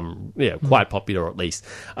has become quite popular, or at least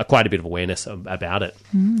quite a bit of awareness about it.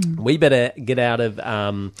 We better get out of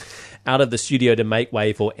the studio to make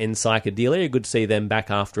way for Encyclopedia. Good to see them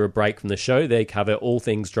back after a break from the show. They cover all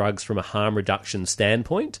things drugs from a harm reduction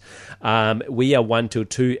standpoint. We are 1 till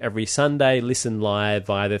 2 every Sunday. Listen live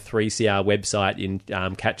via the 3CR website.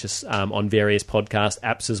 And catch us on various podcast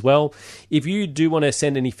apps as well. If you do want to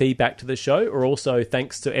send any feedback to the show, or also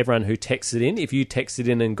thanks to everyone who texted in. If you texted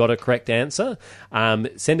in and got a correct answer,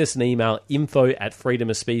 send us an email,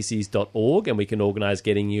 info@freedomofspecies.org, and we can organise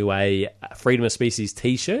getting you a Freedom of Species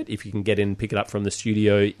t-shirt if you can get in and pick it up from the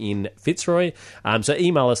studio in Fitzroy. So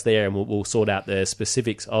email us there and we'll sort out the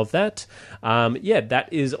specifics of that. That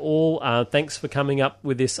is all. Thanks for coming up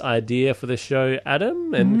with this idea for the show,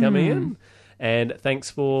 Adam, and coming in. And thanks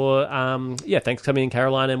for thanks for coming in,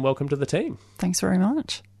 Caroline, and welcome to the team. Thanks very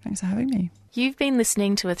much. Thanks for having me. You've been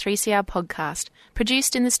listening to a 3CR podcast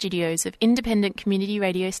produced in the studios of independent community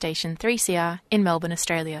radio station 3CR in Melbourne,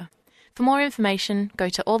 Australia. For more information, go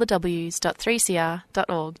to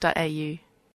allthews.3cr.org.au.